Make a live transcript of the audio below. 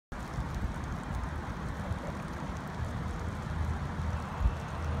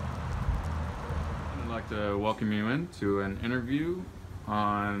to welcome you into an interview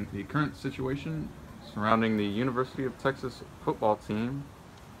on the current situation surrounding the University of Texas football team.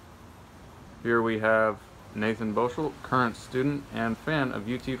 Here we have Nathan Boschult, current student and fan of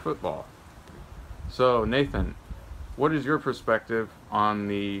UT football. So Nathan, what is your perspective on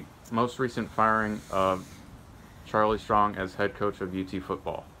the most recent firing of Charlie Strong as head coach of UT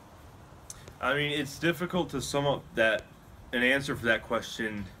football? I mean, it's difficult to sum up an answer for that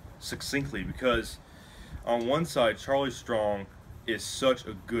question succinctly, because on one side, Charlie Strong is such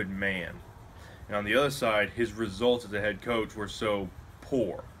a good man, and on the other side, his results as a head coach were so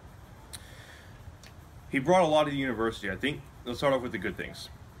poor. He brought a lot to the university. I think let's start off with the good things.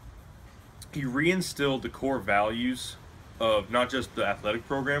 He reinstilled the core values of not just the athletic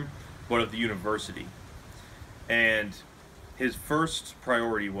program, but of the university. And his first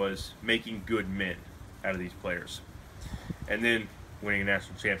priority was making good men out of these players, and then winning a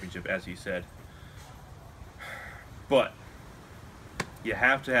national championship, as he said. But you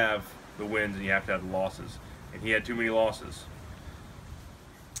have to have the wins and you have to have the losses, and he had too many losses.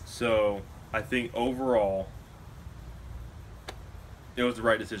 So I think overall it was the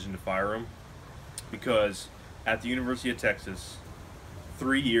right decision to fire him, because at the University of Texas,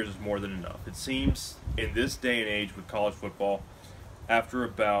 3 years is more than enough. It seems in this day and age with college football, after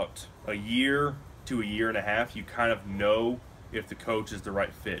about a year to a year and a half, you kind of know if the coach is the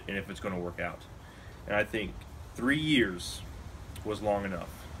right fit and if it's going to work out. And I think 3 years was long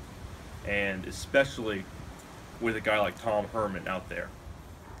enough, and especially with a guy like Tom Herman out there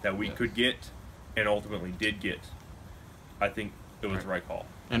that we could get and ultimately did get, I think it was the right call.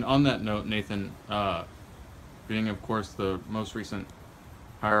 And on that note, Nathan, being of course the most recent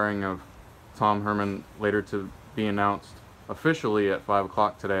hiring of Tom Herman, later to be announced officially at 5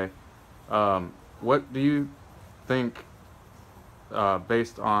 o'clock today, what do you think,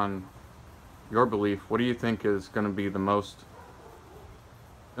 based on your belief, what do you think is going to be the most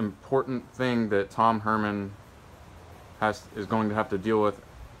important thing that Tom Herman is going to have to deal with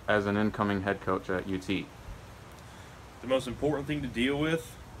as an incoming head coach at UT? The most important thing to deal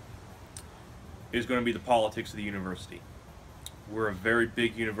with is going to be the politics of the university. We're a very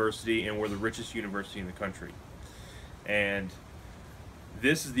big university, and we're the richest university in the country. And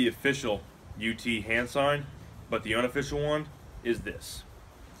this is the official UT hand sign, but the unofficial one is this,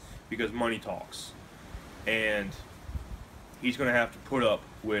 because money talks. And he's going to have to put up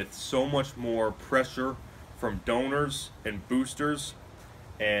with so much more pressure from donors and boosters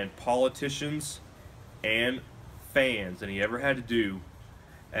and politicians and fans than he ever had to do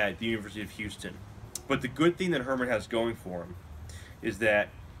at the University of Houston. But the good thing that Herman has going for him is that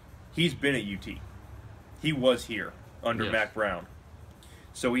he's been at UT. He was here under Mac Brown,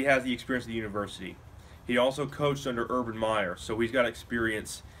 so he has the experience of the university. He also coached under Urban Meyer, so he's got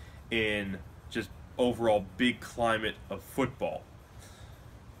experience in just overall big climate of football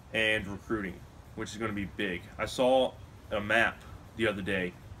and recruiting, which is going to be big. I saw a map the other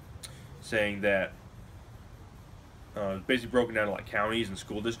day saying that it's basically broken down to like counties and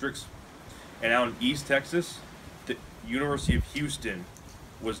school districts, and out in East Texas, the University of Houston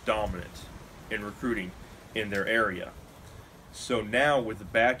was dominant in recruiting in their area. So now, with the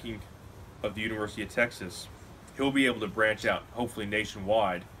backing of the University of Texas, he'll be able to branch out, hopefully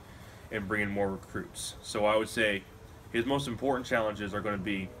nationwide, and bring in more recruits. So I would say his most important challenges are going to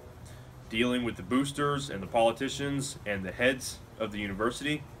be dealing with the boosters and the politicians and the heads of the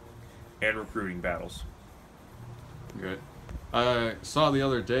university, and recruiting battles. Good. I saw the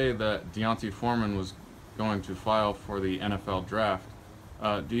other day that Deontay Foreman was going to file for the NFL draft.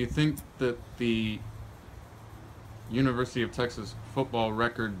 Do you think that the University of Texas football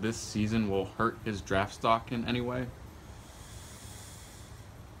record this season will hurt his draft stock in any way?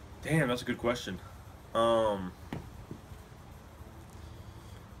 Damn, that's a good question. I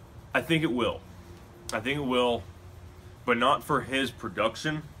think it will. I think it will, but not for his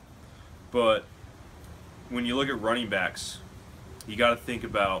production. But when you look at running backs, you got to think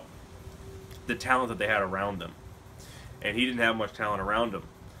about the talent that they had around them. And he didn't have much talent around him.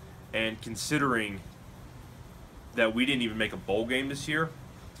 And considering that we didn't even make a bowl game this year,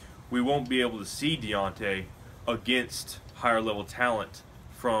 we won't be able to see Deontay against higher level talent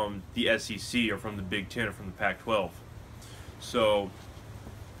from the SEC or from the Big Ten or from the Pac-12. So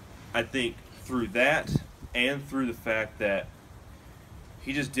I think through that, and through the fact that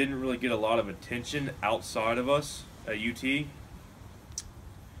he just didn't really get a lot of attention outside of us at UT,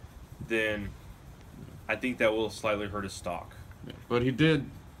 then I think that will slightly hurt his stock. Yeah, but he did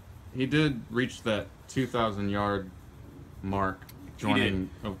reach that 2,000-yard mark, joining,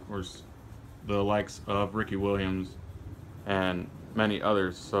 of course, the likes of Ricky Williams and many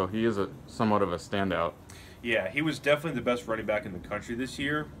others, so he is somewhat of a standout. Yeah, he was definitely the best running back in the country this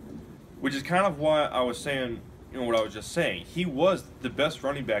year, which is kind of why I was saying, what I was just saying. He was the best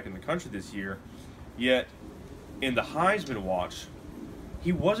running back in the country this year, yet in the Heisman watch,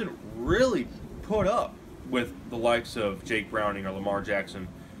 he wasn't really put up with the likes of Jake Browning or Lamar Jackson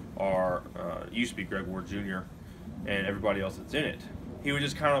or used to be Greg Ward Jr. and everybody else that's in it. He was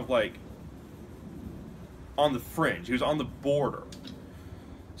just kind of like on the fringe. He was on the border.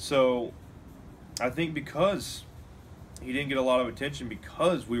 So I think because he didn't get a lot of attention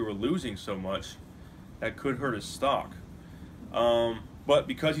because we were losing so much, that could hurt his stock. But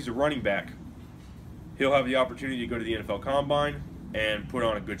because he's a running back, he'll have the opportunity to go to the NFL Combine and put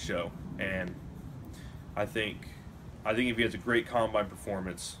on a good show. And I think if he has a great Combine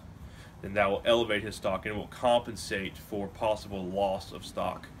performance, then that will elevate his stock and it will compensate for possible loss of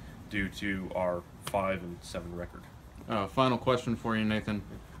stock due to our 5-7 record. Final question for you, Nathan.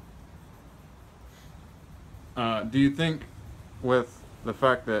 Do you think, with the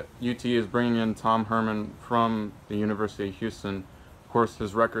fact that UT is bringing in Tom Herman from the University of Houston, of course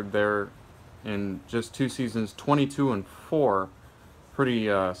his record there in just 2 seasons, 22-4, pretty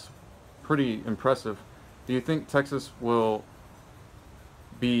impressive. Do you think Texas will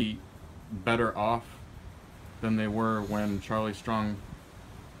be better off than they were when Charlie Strong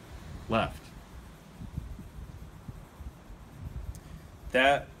left?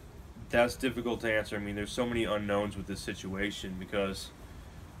 That's difficult to answer. I mean, there's so many unknowns with this situation because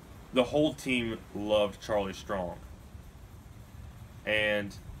the whole team loved Charlie Strong.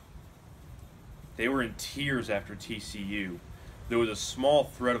 And they were in tears after TCU. There was a small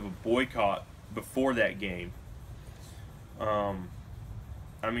threat of a boycott before that game.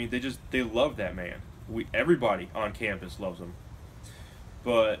 I mean, they love that man. Everybody on campus loves him.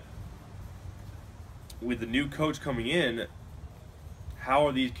 But with the new coach coming in, how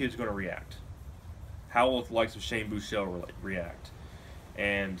are these kids going to react? How will the likes of Shane Buechele react?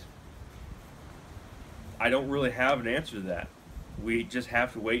 And I don't really have an answer to that. We just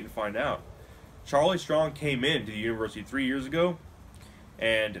have to wait and find out. Charlie Strong came into the university 3 years ago,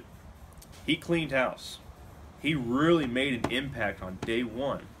 and he cleaned house. He really made an impact on day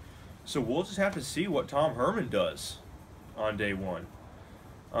one. So we'll just have to see what Tom Herman does on day one.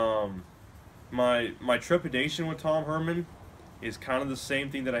 My trepidation with Tom Herman is kind of the same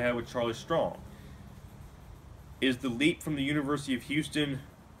thing that I had with Charlie Strong. Is the leap from the University of Houston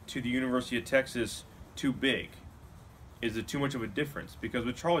to the University of Texas too big? Is it too much of a difference? Because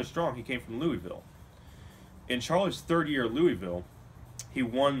with Charlie Strong, he came from Louisville. In Charlie's third year at Louisville, he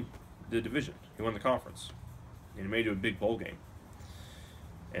won the division. He won the conference. And he made it to a big bowl game.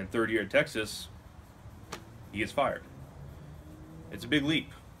 And third year at Texas, he gets fired. It's a big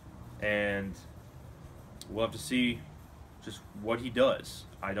leap. And we'll have to see just what he does.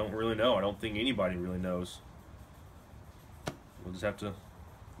 I don't really know. I don't think anybody really knows. We'll just have to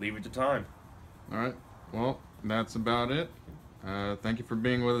leave it to time. All right. Well, that's about it. Thank you for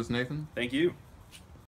being with us, Nathan. Thank you.